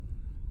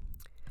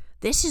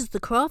This is the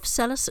Craft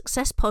Seller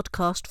Success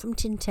Podcast from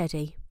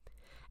Tinteddy.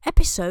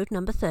 Episode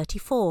number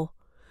 34.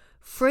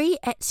 Free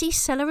Etsy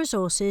seller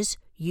resources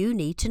you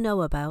need to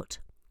know about.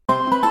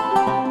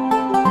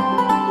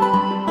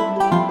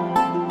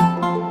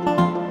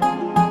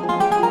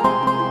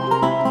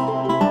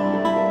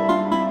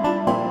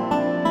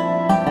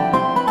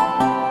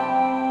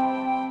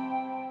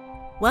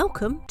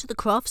 Welcome to the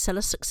Craft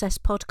Seller Success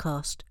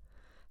Podcast,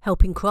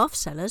 helping craft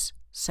sellers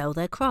sell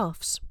their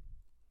crafts.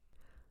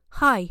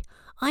 Hi,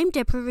 I'm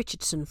Deborah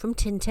Richardson from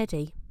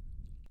Tinteddy.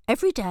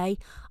 Every day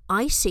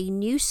I see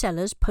new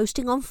sellers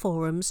posting on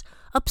forums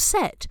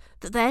upset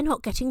that they're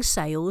not getting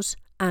sales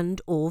and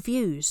or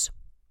views.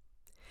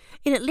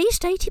 In at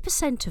least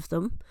 80% of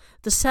them,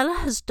 the seller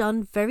has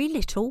done very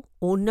little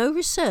or no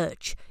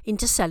research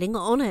into selling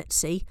on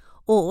Etsy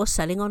or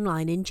selling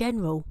online in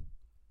general.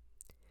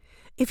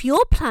 If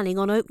you're planning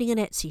on opening an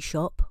Etsy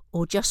shop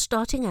or just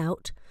starting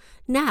out,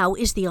 now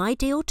is the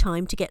ideal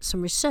time to get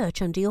some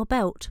research under your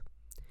belt.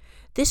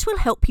 This will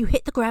help you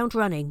hit the ground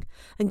running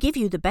and give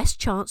you the best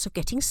chance of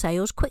getting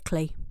sales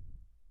quickly.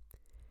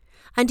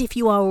 And if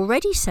you are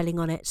already selling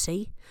on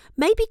Etsy,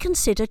 maybe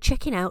consider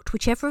checking out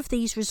whichever of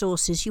these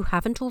resources you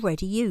haven't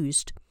already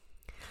used.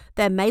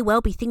 There may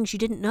well be things you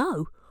didn't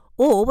know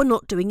or were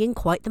not doing in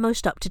quite the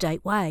most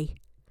up-to-date way.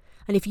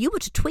 And if you were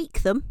to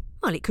tweak them,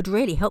 well, it could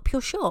really help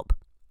your shop.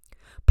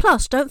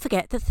 Plus, don't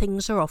forget that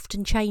things are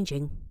often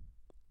changing.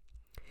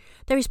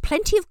 There is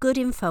plenty of good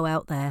info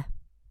out there.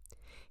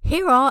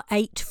 Here are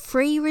 8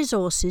 free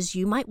resources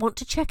you might want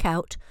to check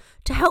out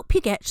to help you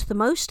get the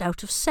most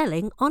out of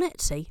selling on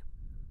Etsy.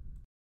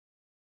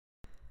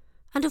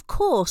 And of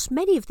course,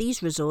 many of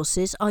these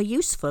resources are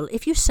useful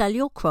if you sell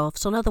your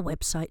crafts on other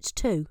websites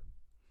too.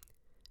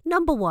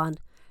 Number 1.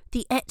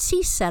 The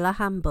Etsy Seller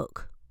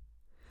Handbook.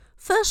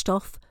 First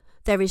off,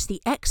 there is the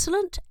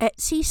excellent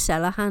Etsy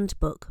Seller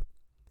Handbook.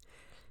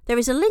 There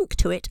is a link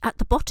to it at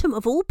the bottom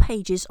of all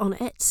pages on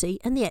Etsy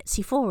and the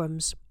Etsy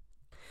forums.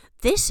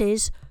 This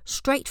is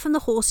straight from the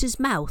horse's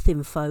mouth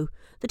info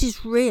that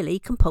is really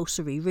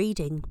compulsory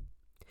reading.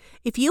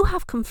 If you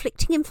have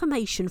conflicting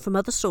information from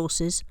other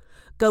sources,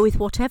 go with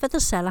whatever the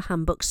seller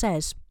handbook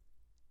says.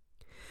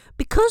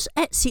 Because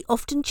Etsy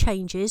often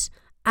changes,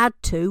 add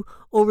to,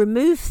 or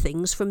remove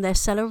things from their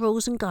seller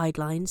rules and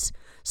guidelines,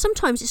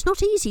 sometimes it's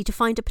not easy to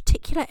find a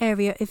particular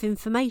area of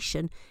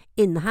information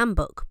in the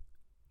handbook.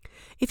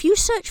 If you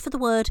search for the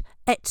word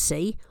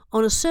Etsy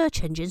on a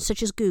search engine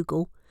such as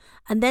Google,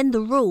 and then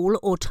the rule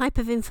or type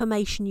of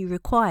information you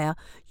require,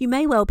 you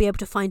may well be able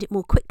to find it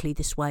more quickly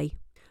this way.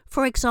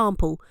 For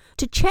example,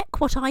 to check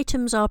what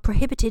items are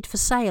prohibited for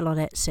sale on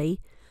Etsy,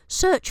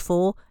 search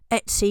for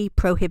Etsy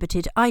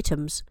prohibited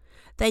items,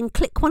 then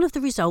click one of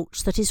the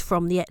results that is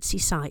from the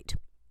Etsy site.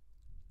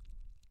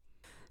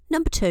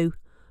 Number 2.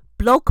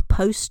 Blog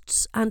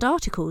posts and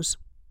articles.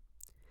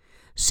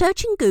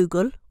 Search in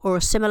Google or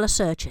a similar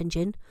search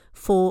engine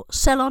for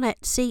Sell on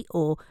Etsy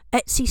or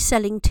Etsy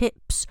selling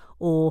tips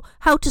or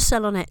how to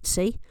sell on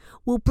Etsy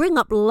will bring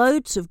up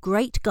loads of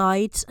great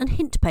guides and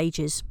hint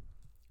pages.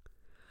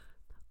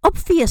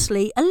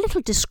 Obviously, a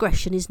little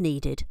discretion is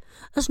needed,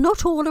 as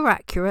not all are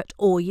accurate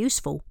or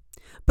useful,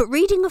 but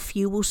reading a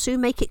few will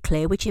soon make it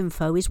clear which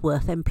info is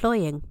worth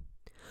employing.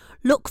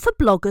 Look for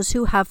bloggers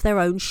who have their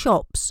own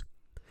shops,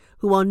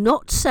 who are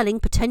not selling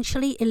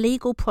potentially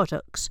illegal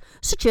products,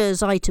 such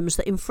as items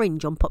that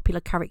infringe on popular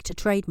character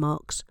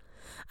trademarks,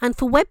 and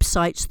for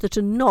websites that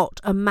are not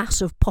a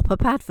mass of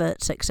pop-up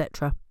adverts,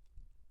 etc.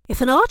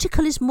 If an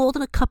article is more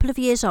than a couple of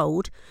years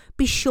old,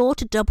 be sure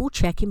to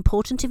double-check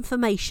important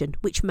information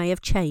which may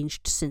have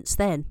changed since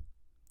then.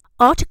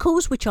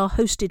 Articles which are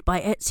hosted by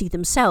Etsy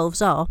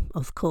themselves are,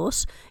 of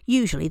course,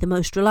 usually the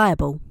most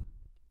reliable.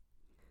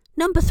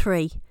 Number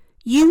 3.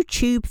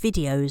 YouTube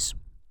videos.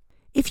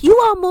 If you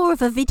are more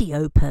of a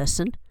video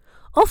person,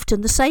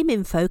 often the same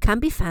info can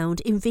be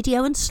found in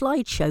video and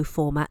slideshow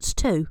formats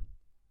too.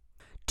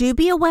 Do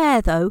be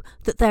aware, though,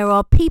 that there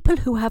are people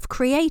who have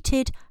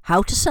created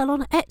how to sell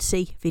on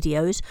Etsy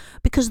videos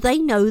because they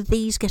know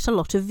these get a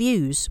lot of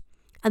views,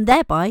 and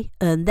thereby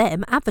earn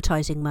them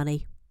advertising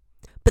money.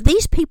 But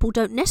these people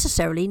don't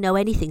necessarily know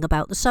anything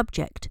about the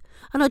subject,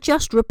 and are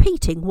just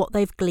repeating what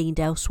they've gleaned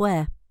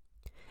elsewhere.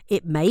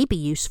 It may be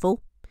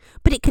useful,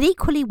 but it could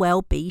equally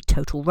well be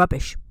total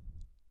rubbish.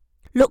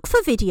 Look for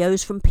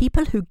videos from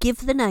people who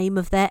give the name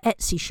of their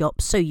Etsy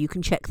shops so you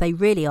can check they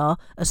really are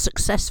as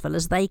successful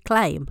as they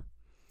claim,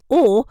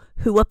 or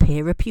who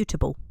appear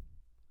reputable.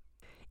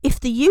 If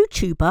the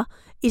YouTuber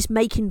is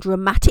making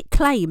dramatic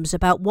claims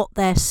about what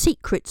their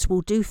secrets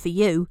will do for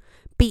you,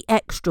 be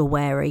extra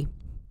wary.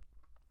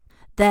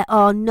 There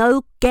are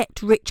no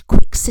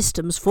get-rich-quick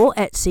systems for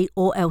Etsy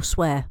or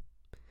elsewhere.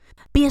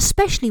 Be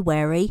especially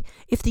wary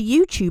if the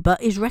YouTuber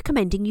is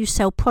recommending you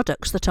sell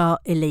products that are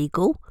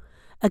illegal,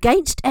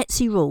 against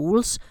Etsy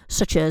rules,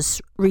 such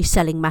as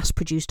reselling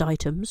mass-produced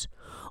items,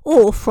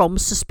 or from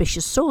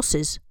suspicious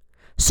sources,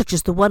 such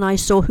as the one I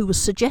saw who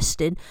was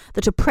suggesting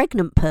that a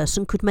pregnant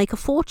person could make a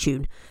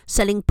fortune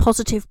selling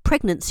positive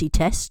pregnancy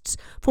tests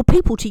for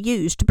people to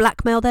use to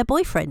blackmail their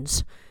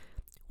boyfriends.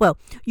 Well,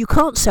 you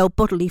can't sell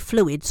bodily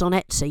fluids on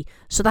Etsy,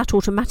 so that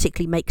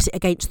automatically makes it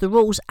against the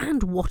rules,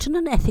 and what an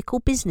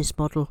unethical business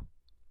model.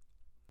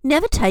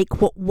 Never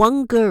take what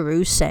one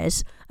guru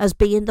says as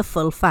being the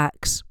full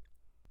facts.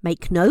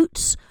 Make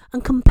notes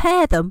and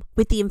compare them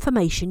with the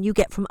information you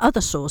get from other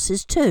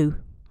sources too.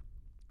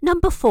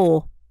 Number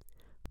 4.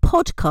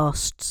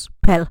 Podcasts.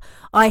 Well,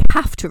 I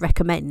have to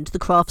recommend the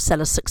Craft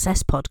Seller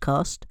Success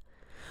podcast,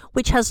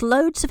 which has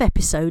loads of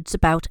episodes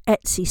about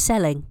Etsy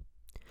selling.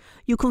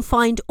 You can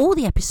find all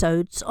the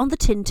episodes on the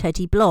Tin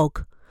Teddy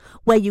blog,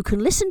 where you can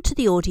listen to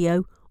the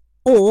audio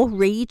or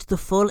read the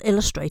full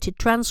illustrated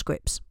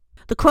transcripts.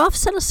 The Craft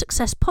Seller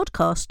Success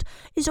podcast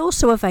is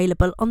also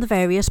available on the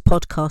various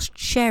podcast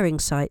sharing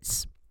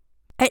sites.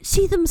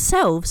 Etsy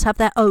themselves have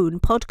their own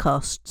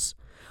podcasts,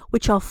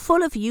 which are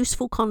full of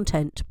useful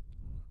content.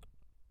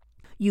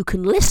 You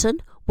can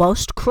listen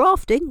whilst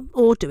crafting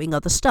or doing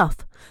other stuff,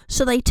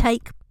 so they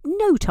take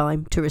no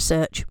time to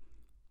research.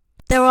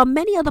 There are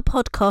many other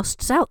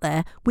podcasts out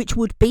there which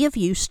would be of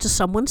use to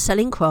someone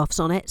selling crafts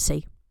on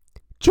Etsy.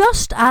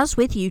 Just as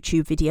with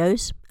YouTube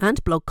videos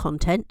and blog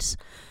contents,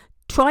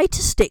 try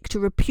to stick to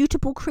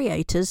reputable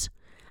creators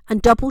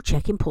and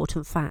double-check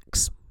important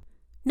facts.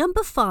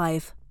 Number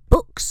 5.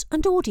 Books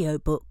and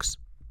audiobooks.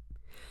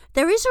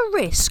 There is a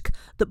risk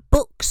that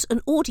books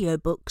and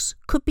audiobooks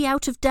could be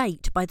out of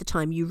date by the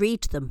time you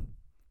read them.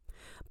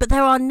 But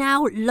there are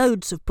now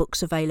loads of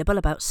books available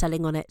about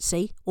selling on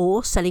Etsy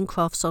or selling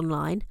crafts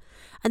online,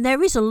 and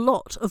there is a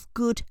lot of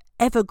good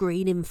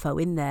evergreen info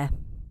in there.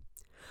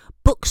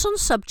 Books on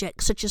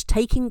subjects such as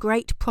taking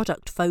great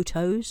product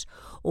photos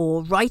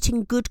or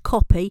writing good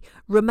copy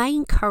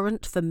remain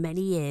current for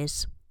many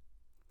years.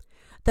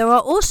 There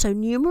are also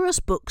numerous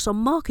books on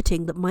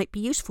marketing that might be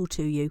useful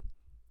to you.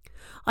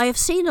 I have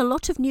seen a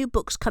lot of new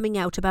books coming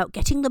out about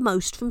getting the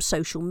most from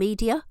social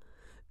media,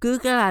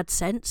 Google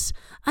AdSense,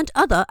 and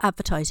other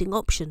advertising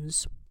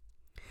options.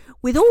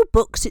 With all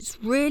books, it's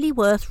really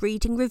worth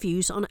reading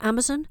reviews on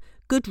Amazon,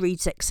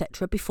 Goodreads,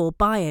 etc. before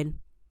buying.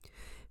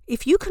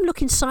 If you can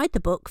look inside the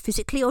book,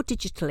 physically or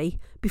digitally,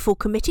 before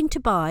committing to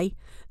buy,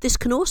 this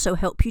can also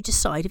help you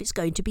decide if it's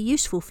going to be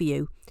useful for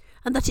you,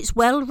 and that it's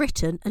well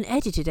written and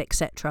edited,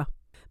 etc.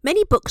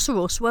 Many books are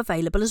also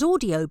available as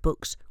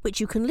audiobooks, which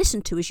you can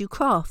listen to as you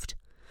craft.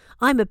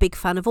 I'm a big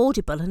fan of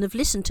Audible and have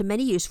listened to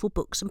many useful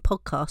books and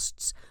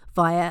podcasts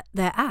via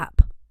their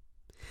app.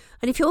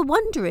 And if you're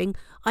wondering,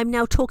 I'm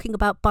now talking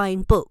about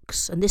buying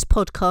books, and this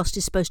podcast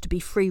is supposed to be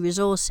free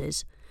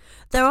resources.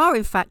 There are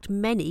in fact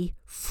many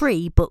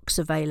free books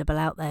available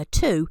out there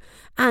too,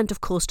 and of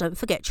course don't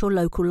forget your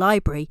local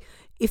library.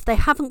 If they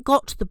haven't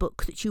got the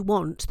book that you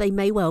want, they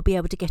may well be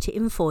able to get it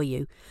in for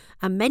you.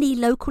 And many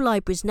local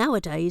libraries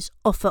nowadays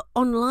offer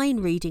online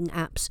reading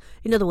apps.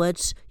 In other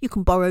words, you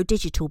can borrow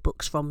digital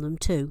books from them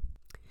too.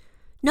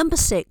 Number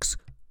 6.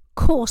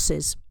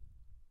 Courses.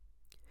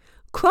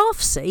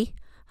 Craftsy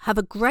have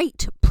a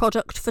great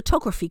product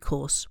photography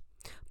course,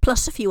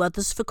 plus a few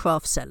others for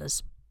craft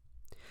sellers.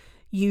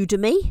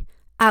 Udemy,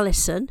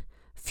 Allison,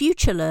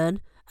 FutureLearn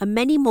and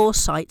many more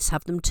sites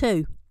have them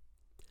too.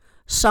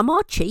 Some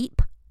are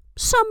cheap,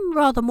 some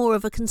rather more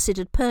of a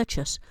considered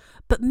purchase,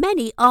 but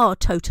many are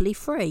totally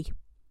free.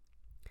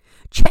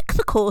 Check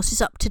the course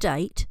is up to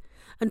date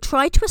and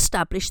try to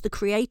establish the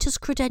creator's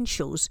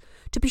credentials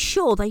to be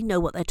sure they know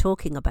what they're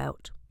talking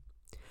about.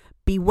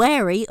 Be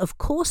wary of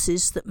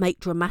courses that make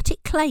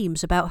dramatic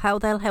claims about how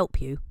they'll help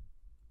you.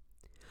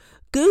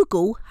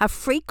 Google have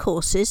free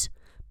courses,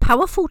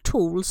 powerful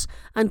tools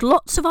and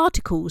lots of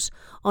articles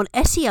on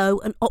SEO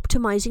and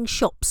optimizing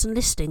shops and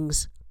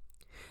listings.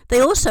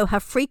 They also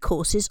have free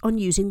courses on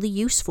using the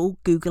useful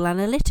Google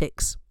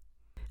Analytics.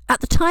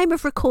 At the time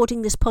of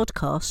recording this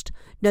podcast,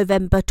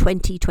 November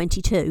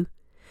 2022,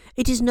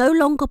 it is no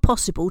longer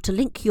possible to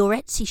link your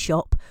Etsy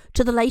shop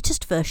to the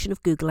latest version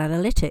of Google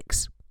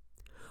Analytics.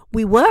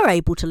 We were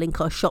able to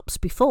link our shops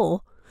before,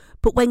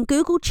 but when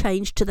Google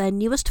changed to their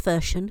newest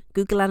version,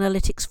 Google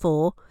Analytics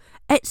 4,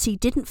 Etsy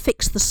didn't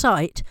fix the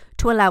site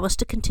to allow us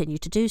to continue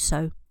to do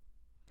so.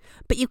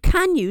 But you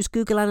can use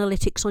Google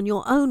Analytics on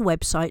your own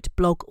website,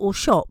 blog or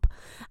shop,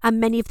 and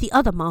many of the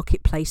other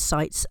marketplace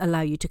sites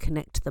allow you to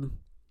connect them.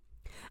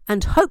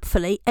 And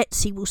hopefully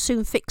Etsy will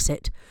soon fix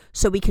it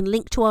so we can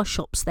link to our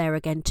shops there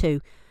again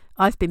too.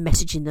 I've been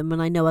messaging them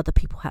and I know other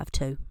people have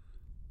too.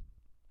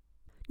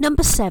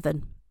 Number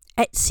 7.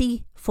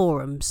 Etsy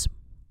forums.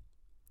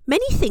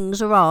 Many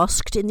things are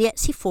asked in the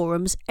Etsy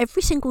forums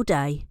every single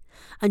day,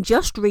 and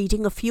just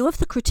reading a few of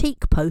the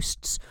critique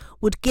posts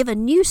would give a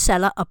new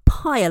seller a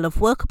pile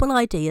of workable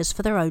ideas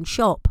for their own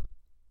shop.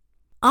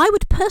 I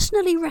would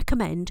personally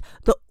recommend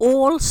that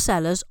all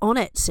sellers on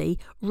Etsy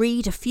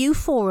read a few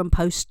forum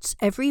posts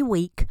every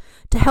week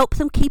to help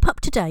them keep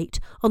up to date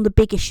on the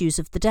big issues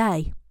of the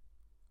day.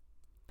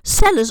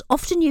 Sellers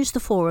often use the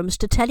forums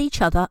to tell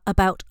each other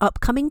about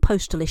upcoming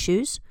postal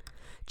issues,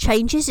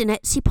 changes in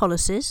Etsy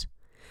policies,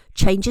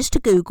 changes to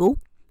Google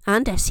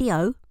and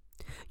SEO,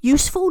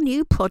 useful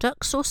new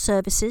products or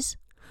services,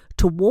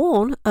 to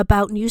warn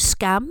about new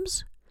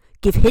scams,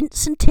 give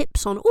hints and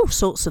tips on all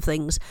sorts of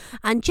things,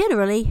 and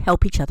generally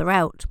help each other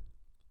out.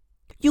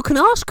 You can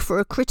ask for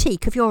a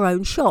critique of your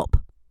own shop,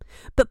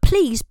 but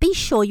please be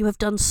sure you have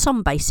done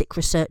some basic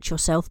research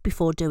yourself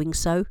before doing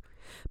so.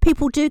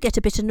 People do get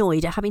a bit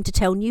annoyed at having to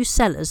tell new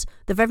sellers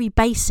the very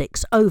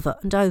basics over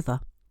and over.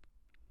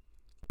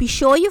 Be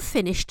sure you've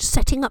finished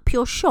setting up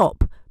your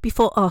shop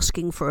before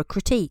asking for a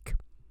critique.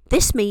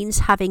 This means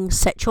having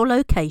set your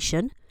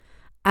location,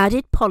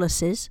 added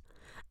policies,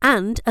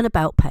 and an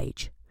about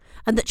page,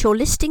 and that your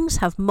listings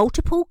have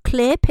multiple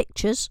clear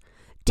pictures,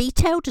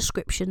 detailed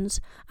descriptions,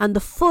 and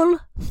the full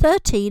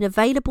 13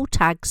 available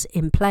tags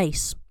in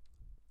place.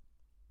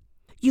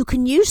 You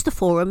can use the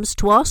forums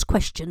to ask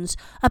questions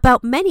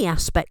about many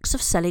aspects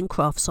of selling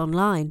crafts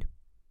online.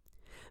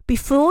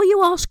 Before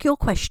you ask your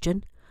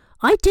question,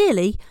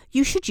 ideally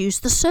you should use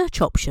the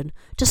search option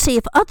to see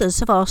if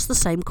others have asked the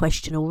same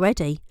question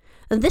already,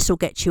 and this will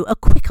get you a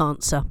quick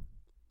answer.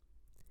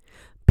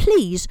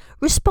 Please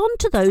respond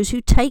to those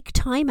who take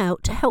time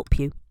out to help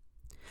you.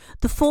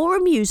 The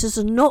forum users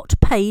are not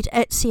paid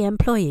Etsy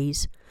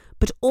employees,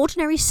 but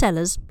ordinary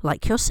sellers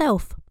like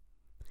yourself.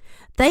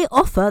 They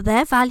offer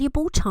their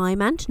valuable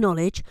time and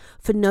knowledge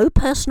for no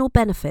personal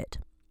benefit,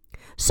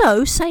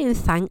 so saying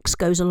thanks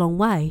goes a long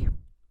way.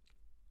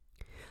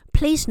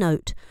 Please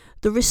note,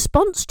 the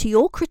response to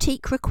your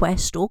critique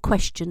request or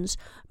questions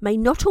may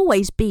not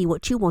always be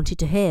what you wanted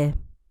to hear.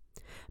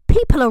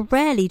 People are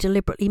rarely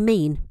deliberately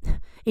mean.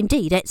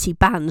 Indeed, Etsy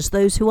bans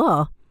those who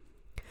are.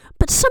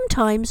 But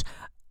sometimes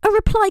a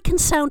reply can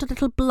sound a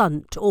little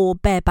blunt or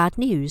bear bad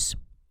news.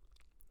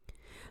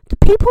 The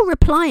people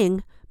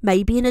replying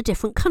may be in a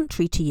different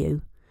country to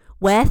you,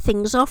 where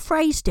things are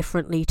phrased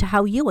differently to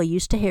how you are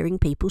used to hearing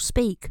people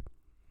speak.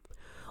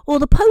 Or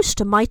the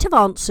poster might have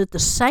answered the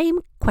same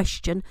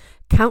question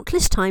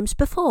countless times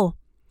before,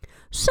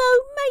 so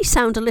may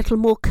sound a little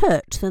more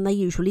curt than they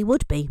usually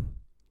would be.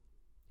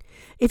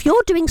 If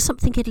you're doing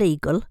something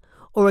illegal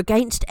or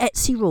against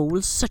Etsy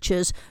rules such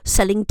as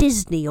selling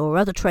Disney or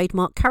other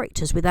trademark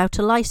characters without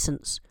a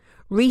license,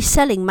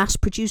 reselling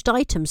mass-produced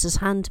items as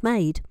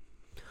handmade,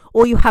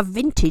 or you have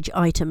vintage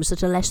items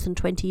that are less than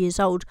 20 years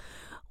old,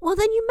 well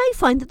then you may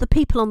find that the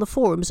people on the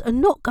forums are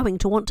not going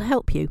to want to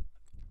help you.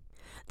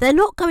 They're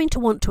not going to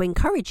want to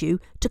encourage you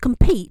to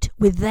compete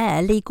with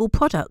their legal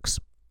products.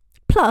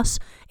 Plus,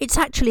 it's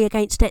actually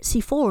against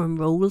Etsy forum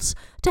rules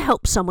to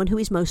help someone who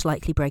is most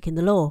likely breaking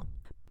the law.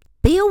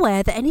 Be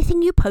aware that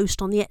anything you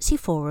post on the Etsy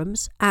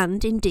forums,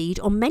 and indeed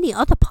on many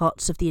other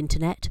parts of the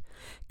internet,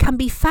 can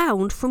be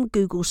found from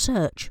Google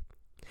search.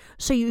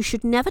 So you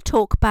should never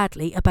talk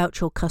badly about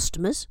your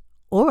customers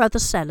or other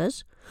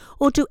sellers,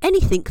 or do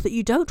anything that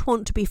you don't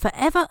want to be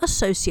forever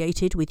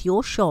associated with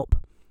your shop.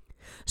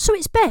 So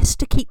it's best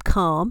to keep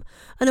calm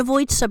and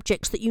avoid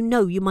subjects that you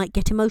know you might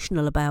get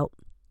emotional about.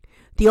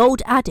 The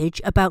old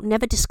adage about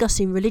never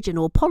discussing religion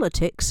or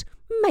politics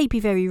may be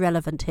very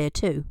relevant here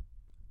too.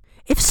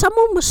 If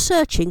someone was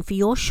searching for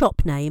your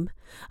shop name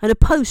and a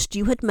post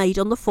you had made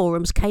on the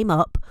forums came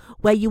up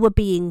where you were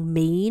being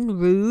mean,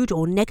 rude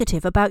or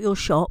negative about your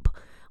shop,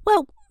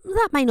 well,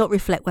 that may not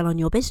reflect well on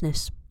your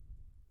business.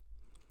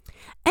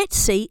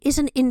 Etsy is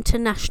an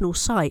international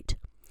site,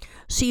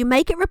 so you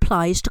may get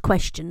replies to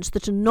questions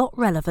that are not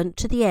relevant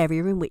to the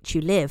area in which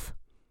you live.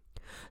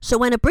 So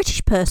when a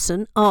British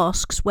person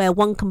asks where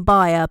one can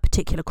buy a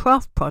particular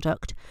craft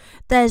product,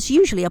 there's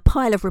usually a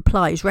pile of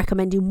replies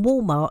recommending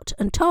Walmart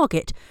and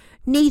Target,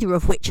 neither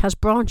of which has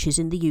branches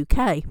in the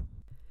UK.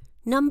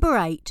 Number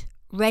 8.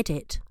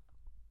 Reddit.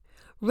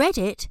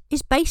 Reddit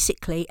is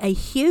basically a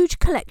huge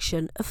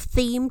collection of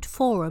themed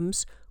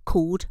forums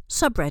called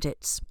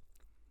subreddits.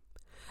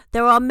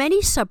 There are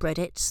many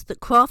subreddits that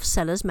craft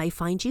sellers may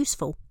find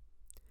useful.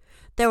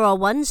 There are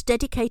ones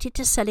dedicated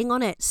to selling on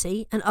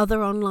Etsy and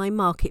other online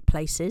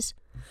marketplaces,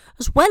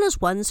 as well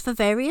as ones for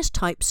various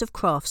types of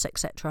crafts,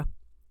 etc.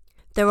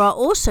 There are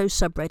also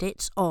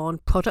subreddits on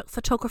product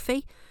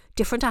photography,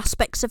 different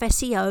aspects of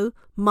SEO,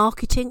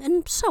 marketing,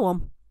 and so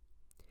on.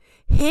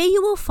 Here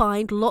you will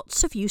find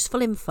lots of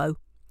useful info,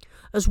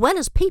 as well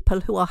as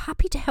people who are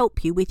happy to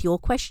help you with your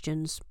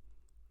questions.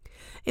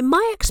 In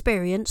my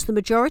experience, the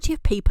majority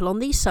of people on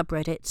these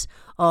subreddits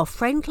are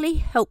friendly,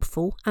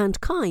 helpful, and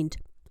kind.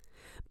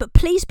 But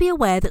please be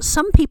aware that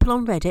some people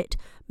on Reddit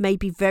may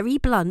be very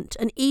blunt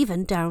and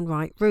even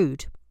downright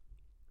rude.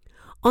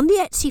 On the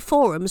Etsy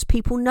forums,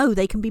 people know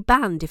they can be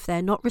banned if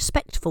they're not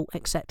respectful,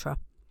 etc.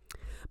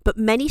 But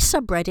many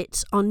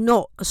subreddits are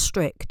not as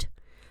strict.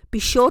 Be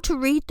sure to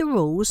read the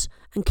rules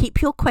and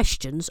keep your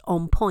questions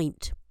on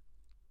point.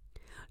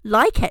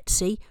 Like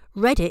Etsy,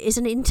 Reddit is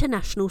an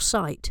international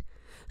site,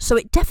 so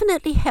it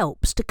definitely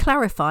helps to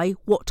clarify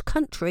what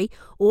country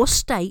or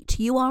state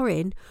you are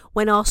in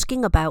when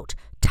asking about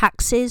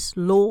taxes,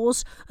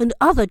 laws, and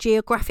other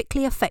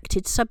geographically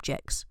affected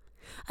subjects,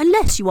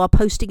 unless you are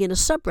posting in a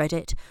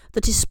subreddit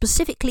that is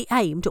specifically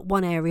aimed at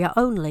one area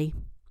only.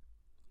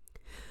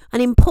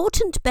 An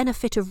important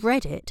benefit of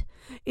Reddit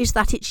is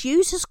that its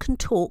users can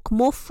talk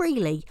more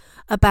freely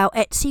about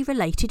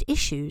Etsy-related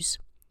issues,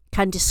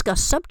 can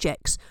discuss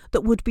subjects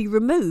that would be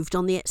removed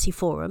on the Etsy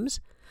forums,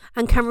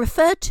 and can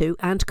refer to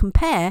and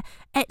compare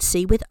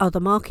Etsy with other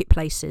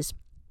marketplaces.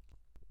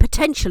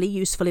 Potentially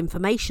useful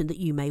information that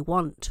you may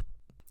want.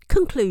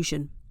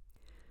 Conclusion.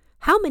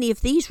 How many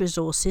of these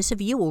resources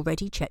have you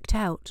already checked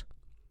out?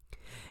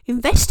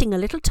 Investing a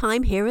little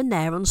time here and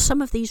there on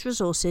some of these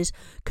resources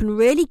can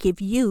really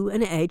give you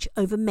an edge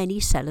over many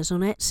sellers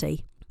on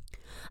Etsy.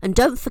 And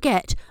don't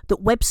forget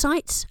that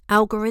websites,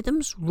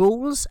 algorithms,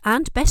 rules,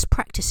 and best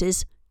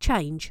practices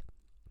change.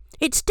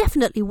 It's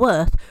definitely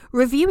worth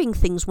reviewing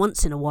things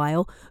once in a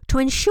while to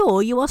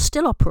ensure you are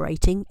still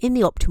operating in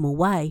the optimal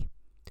way.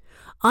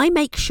 I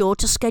make sure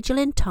to schedule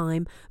in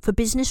time for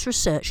business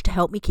research to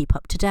help me keep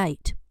up to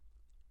date.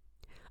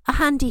 A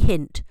handy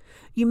hint: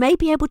 you may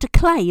be able to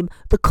claim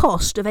the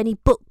cost of any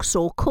books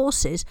or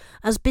courses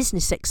as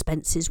business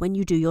expenses when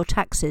you do your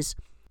taxes.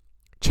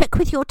 Check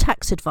with your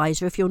tax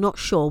advisor if you're not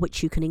sure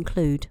which you can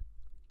include.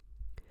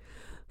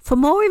 For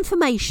more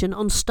information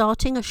on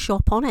starting a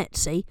shop on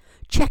Etsy,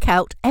 check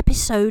out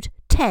episode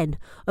 10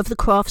 of the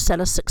Craft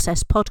Seller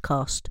Success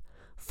Podcast,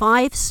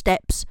 5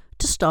 Steps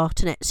to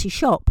Start an Etsy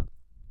Shop.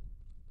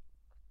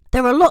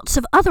 There are lots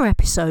of other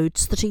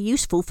episodes that are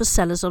useful for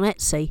sellers on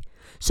Etsy,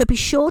 so be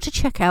sure to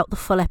check out the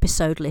full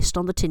episode list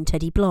on the Tin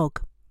Teddy blog.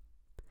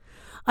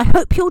 I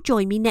hope you'll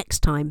join me next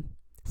time.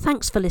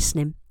 Thanks for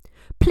listening.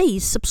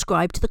 Please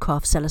subscribe to the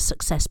Craft Seller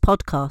Success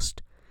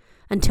Podcast.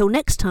 Until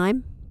next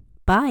time,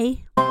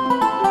 bye.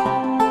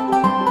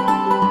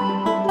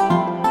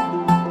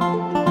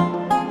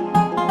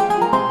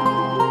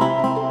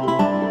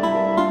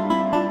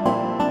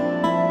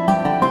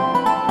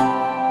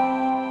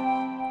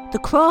 The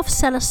Craft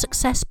Seller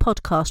Success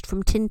Podcast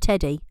from Tin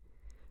Teddy,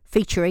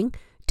 featuring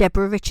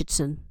Deborah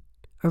Richardson.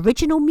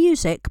 Original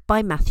music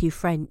by Matthew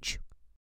French.